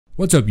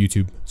What's up,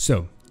 YouTube?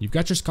 So you've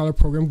got your Scholar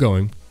program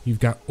going. You've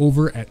got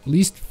over at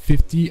least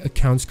 50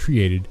 accounts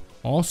created,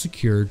 all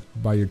secured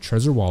by your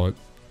Trezor wallet.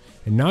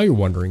 And now you're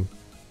wondering,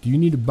 do you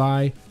need to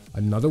buy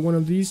another one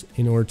of these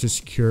in order to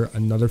secure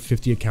another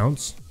 50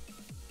 accounts?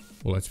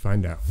 Well, let's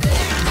find out.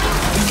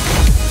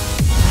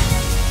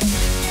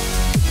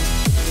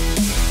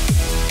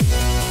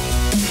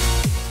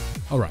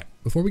 All right,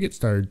 before we get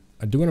started,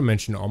 I do want to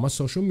mention all my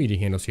social media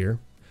handles here.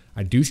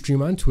 I do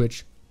stream on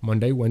Twitch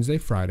Monday, Wednesday,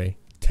 Friday,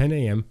 10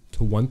 a.m. to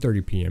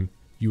 1:30 p.m.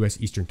 U.S.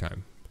 Eastern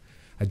Time.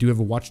 I do have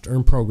a watch to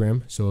earn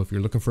program, so if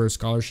you're looking for a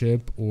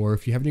scholarship or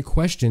if you have any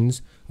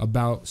questions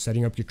about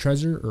setting up your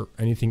Trezor or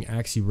anything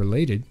Axie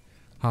related,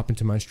 hop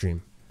into my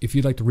stream. If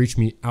you'd like to reach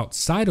me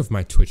outside of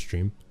my Twitch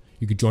stream,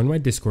 you could join my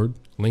Discord,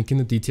 link in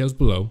the details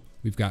below.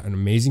 We've got an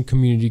amazing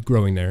community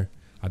growing there.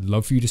 I'd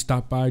love for you to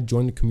stop by,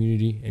 join the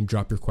community, and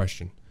drop your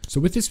question. So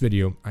with this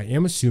video, I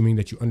am assuming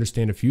that you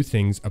understand a few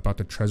things about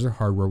the Trezor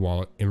hardware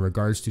wallet in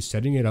regards to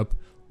setting it up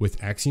with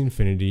Axie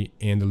Infinity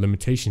and the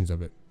limitations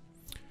of it.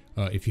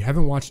 If you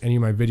haven't watched any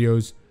of my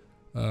videos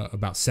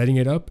about setting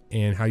it up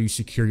and how you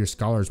secure your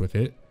scholars with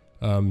it,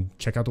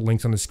 check out the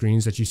links on the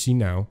screens that you see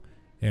now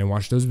and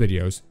watch those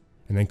videos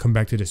and then come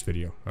back to this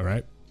video, all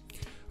right?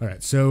 All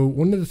right, so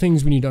one of the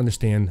things we need to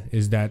understand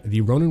is that the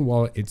Ronin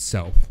Wallet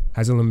itself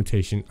has a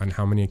limitation on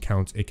how many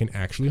accounts it can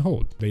actually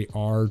hold. They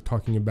are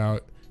talking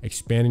about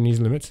expanding these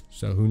limits,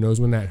 so who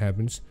knows when that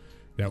happens.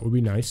 That would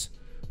be nice,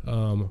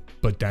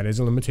 but that is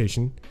a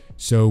limitation.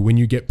 So when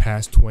you get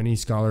past 20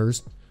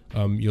 scholars,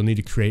 you'll need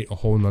to create a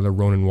whole nother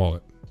Ronin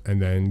wallet and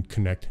then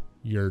connect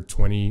your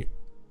 20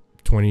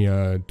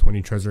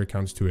 Trezor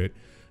accounts to it,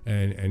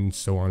 and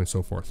so on and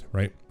so forth,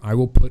 right? I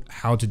will put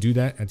how to do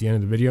that at the end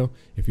of the video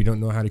if you don't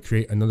know how to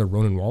create another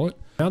Ronin wallet.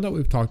 Now that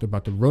we've talked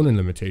about the Ronin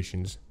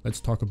limitations, let's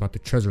talk about the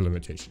Trezor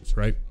limitations,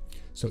 right?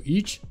 So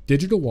each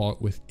digital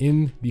wallet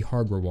within the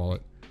hardware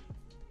wallet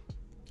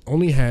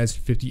only has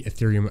 50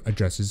 Ethereum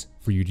addresses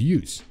for you to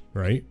use,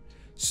 right?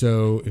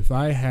 So if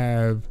I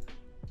have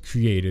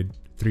created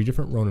 3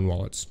 different Ronin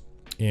wallets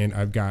and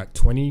I've got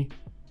 20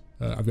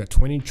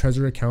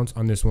 Trezor accounts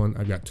on this one,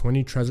 I've got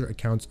 20 Trezor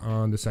accounts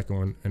on the second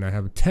one, and I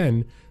have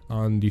 10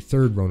 on the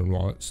third Ronin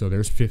wallet, so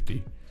there's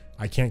 50.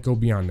 I can't go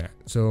beyond that.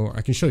 So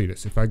I can show you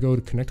this. If I go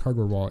to connect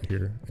hardware wallet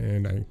here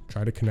and I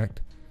try to connect,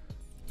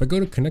 if I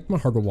go to connect my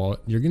hardware wallet,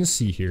 you're gonna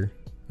see here,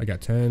 I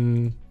got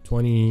 10,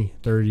 20,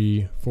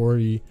 30,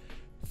 40,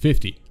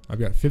 50. I've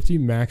got 50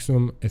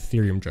 maximum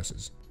Ethereum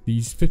addresses.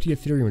 These 50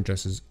 Ethereum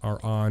addresses are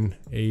on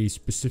a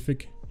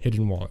specific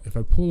hidden wallet. If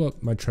I pull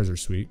up my Trezor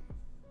suite,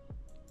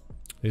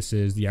 this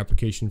is the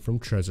application from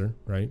Trezor,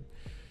 right?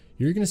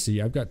 You're gonna see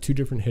I've got 2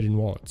 different hidden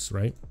wallets,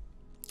 right?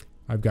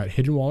 I've got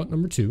hidden wallet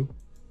number 2,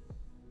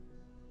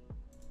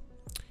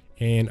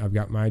 and I've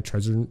got my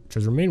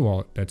Trezor main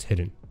wallet that's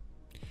hidden.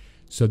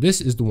 So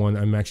this is the one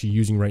I'm actually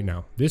using right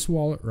now. This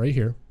wallet right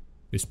here,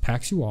 this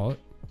Paxi wallet,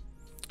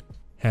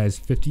 has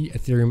 50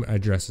 Ethereum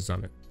addresses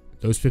on it.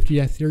 Those 50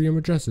 Ethereum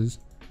addresses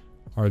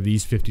are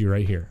these 50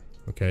 right here,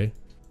 okay?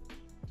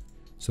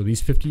 So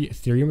these 50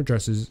 Ethereum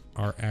addresses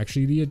are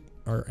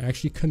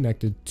actually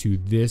connected to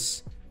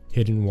this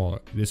hidden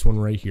wallet, this one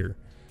right here.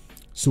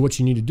 So what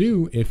you need to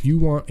do, if you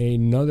want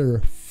another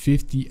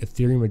 50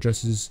 Ethereum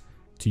addresses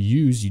to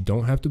use, you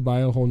don't have to buy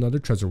a whole nother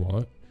Trezor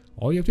wallet.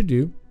 All you have to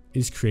do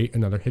is create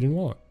another hidden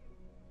wallet.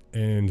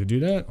 And to do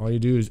that, all you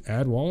do is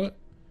add wallet,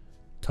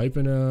 type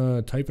in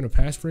a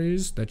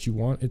passphrase that you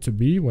want it to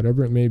be,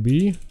 whatever it may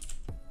be,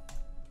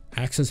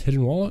 access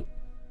hidden wallet,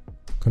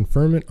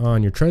 confirm it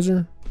on your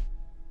Trezor,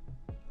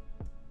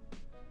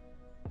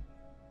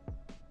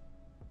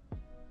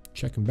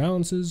 checking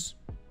balances.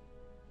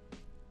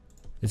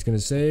 It's going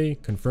to say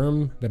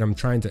confirm that I'm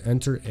trying to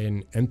enter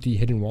an empty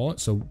hidden wallet.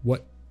 So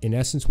what, in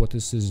essence, what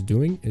this is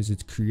doing is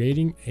it's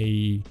creating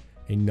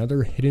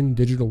another hidden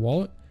digital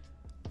wallet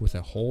with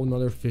a whole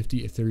another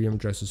 50 Ethereum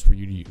addresses for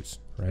you to use,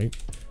 right?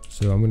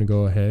 So I'm going to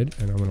go ahead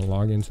and I'm going to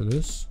log into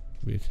this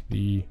with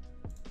the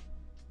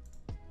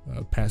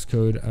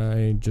passcode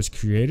I just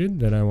created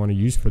that I want to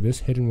use for this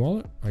hidden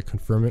wallet. I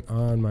confirm it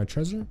on my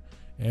Trezor,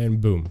 and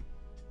boom,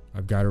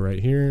 I've got it right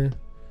here.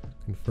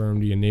 Confirm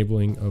the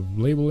enabling of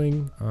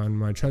labeling on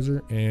my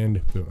Trezor,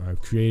 and boom,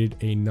 I've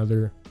created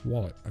another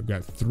wallet. I've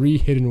got 3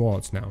 hidden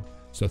wallets now.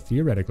 So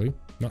theoretically,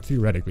 not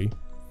theoretically,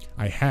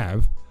 I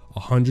have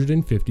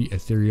 150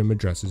 Ethereum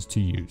addresses to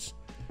use.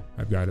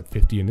 I've got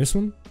 50 in this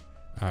one,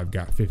 I've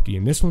got 50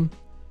 in this one,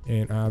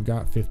 and I've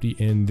got 50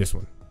 in this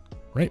one,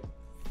 right?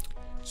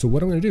 So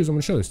what I'm going to do is I'm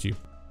going to show this to you.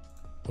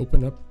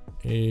 Open up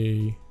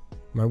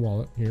my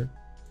wallet here.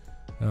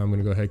 I'm going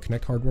to go ahead,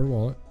 connect hardware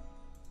wallet,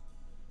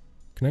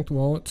 connect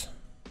wallet,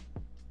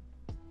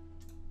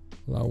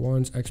 allow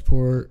once,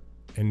 export.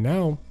 And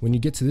now when you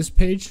get to this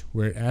page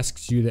where it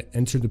asks you to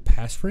enter the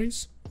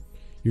passphrase,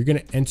 you're going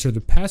to enter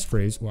the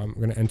passphrase. Well, I'm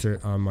going to enter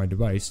it on my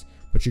device,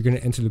 but you're going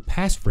to enter the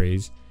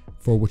passphrase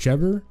for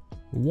whichever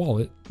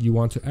wallet you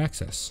want to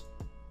access,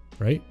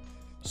 right?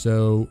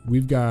 So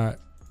we've got,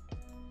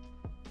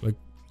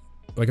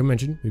 like I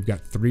mentioned, we've got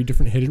 3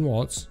 different hidden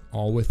wallets,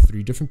 all with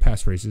 3 different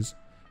passphrases.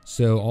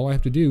 So all I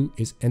have to do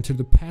is enter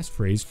the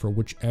passphrase for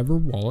whichever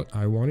wallet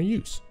I want to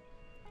use.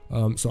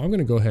 So I'm going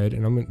to go ahead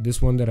and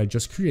this one that I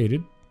just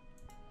created.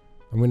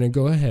 I'm going to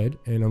go ahead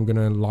and I'm going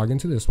to log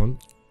into this one.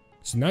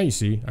 So now you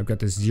see I've got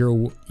this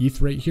 0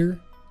 ETH right here.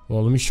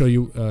 Well, let me show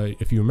you,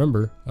 if you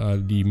remember,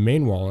 the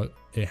main wallet,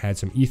 it had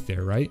some ETH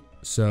there, right?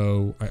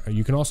 So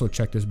you can also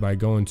check this by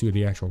going to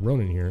the actual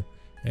Ronin here,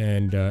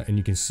 and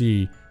you can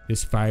see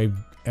this 5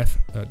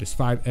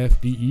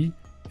 FDE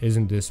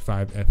isn't this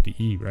 5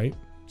 FDE, right?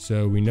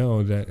 So we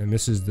know that, and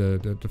this is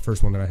the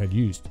first one that I had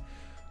used.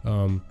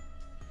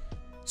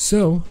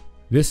 So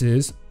this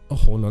is a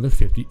whole nother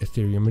 50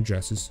 Ethereum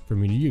addresses for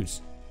me to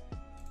use.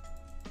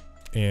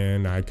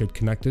 And I could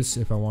connect this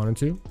if I wanted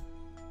to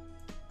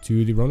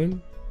the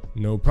Ronin,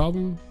 no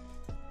problem.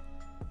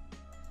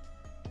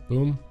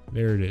 Boom,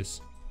 there it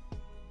is.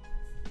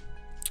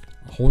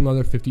 A whole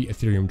nother 50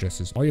 Ethereum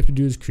addresses. All you have to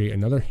do is create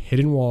another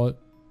hidden wallet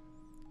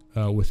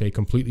with a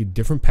completely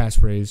different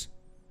passphrase,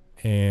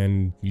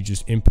 and you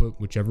just input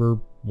whichever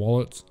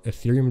wallet's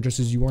Ethereum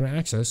addresses you want to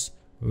access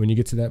when you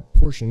get to that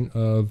portion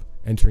of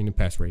entering the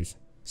passphrase.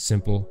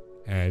 Simple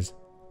as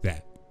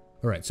that.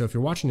 All right, so if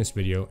you're watching this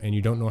video and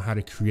you don't know how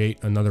to create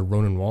another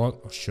Ronin wallet,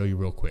 I'll show you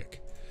real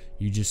quick.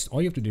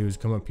 All you have to do is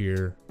come up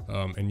here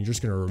and you're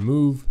just gonna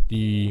remove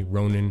the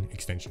Ronin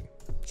extension.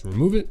 So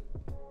remove it,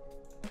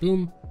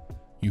 boom.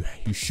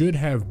 You should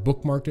have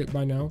bookmarked it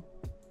by now.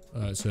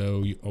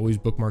 So you always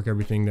bookmark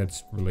everything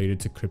that's related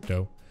to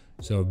crypto.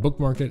 So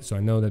bookmark it, so I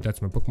know that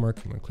that's my bookmark.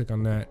 I'm gonna click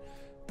on that.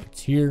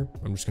 It's here.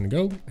 I'm just gonna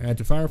go add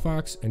to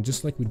Firefox, and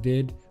just like we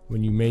did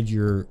when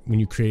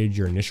you created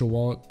your initial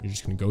wallet, you're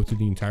just gonna go through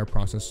the entire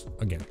process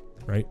again,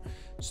 right?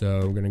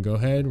 So we're gonna go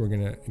ahead. We're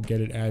gonna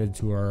get it added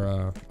to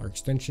our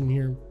extension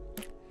here.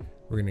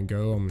 We're gonna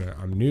go.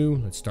 I'm new.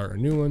 Let's start a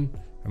new one.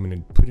 I'm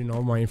gonna put in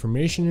all my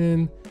information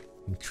in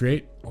and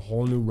create a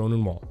whole new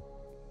Ronin wallet.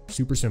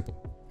 Super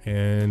simple.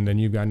 And then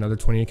you've got another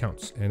 20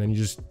 accounts, and then you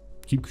just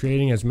keep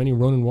creating as many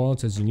Ronin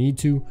wallets as you need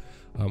to.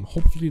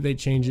 Hopefully they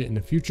change it in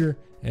the future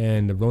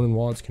and the Ronin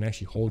wallets can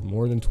actually hold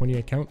more than 20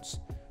 accounts.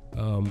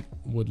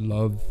 Would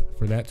love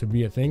for that to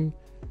be a thing,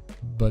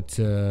 but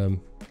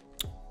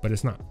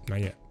it's not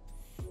yet.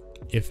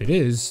 If it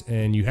is,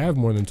 and you have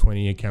more than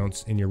 20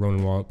 accounts in your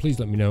Ronin wallet, please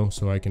let me know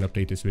so I can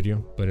update this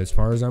video. But as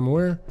far as I'm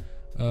aware,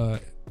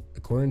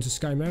 according to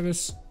Sky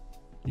Mavis,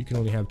 you can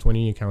only have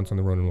 20 accounts on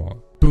the Ronin wallet.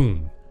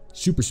 Boom.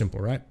 Super simple,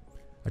 right?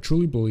 I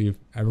truly believe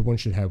everyone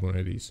should have one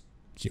of these.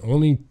 It's the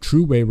only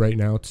true way right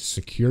now to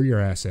secure your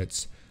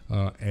assets,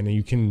 and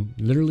you can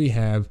literally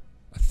have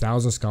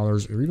 1,000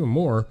 scholars or even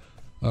more,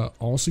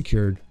 all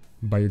secured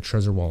by your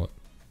Trezor wallet.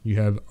 You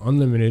have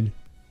unlimited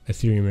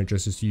Ethereum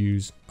addresses to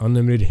use,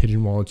 unlimited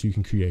hidden wallets you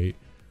can create,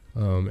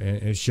 and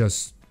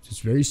it's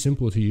very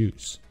simple to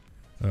use.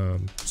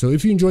 So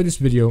if you enjoyed this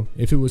video,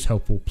 if it was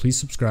helpful, please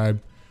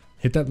subscribe,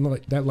 hit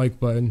that like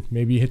button,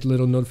 maybe hit the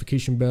little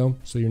notification bell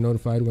so you're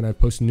notified when I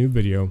post a new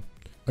video.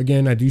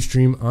 Again, I do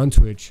stream on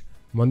Twitch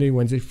Monday,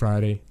 Wednesday,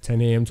 Friday,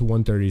 10 a.m. to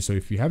 1:30. So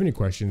if you have any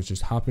questions,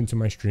 just hop into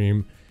my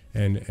stream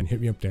and hit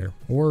me up there,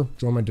 or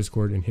join my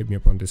Discord and hit me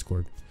up on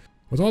Discord.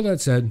 With all that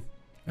said,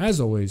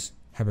 as always,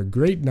 have a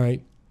great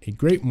night, a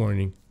great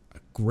morning, a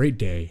great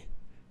day.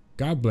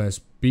 God bless,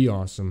 be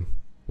awesome.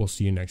 We'll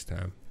see you next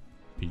time.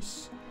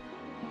 Peace.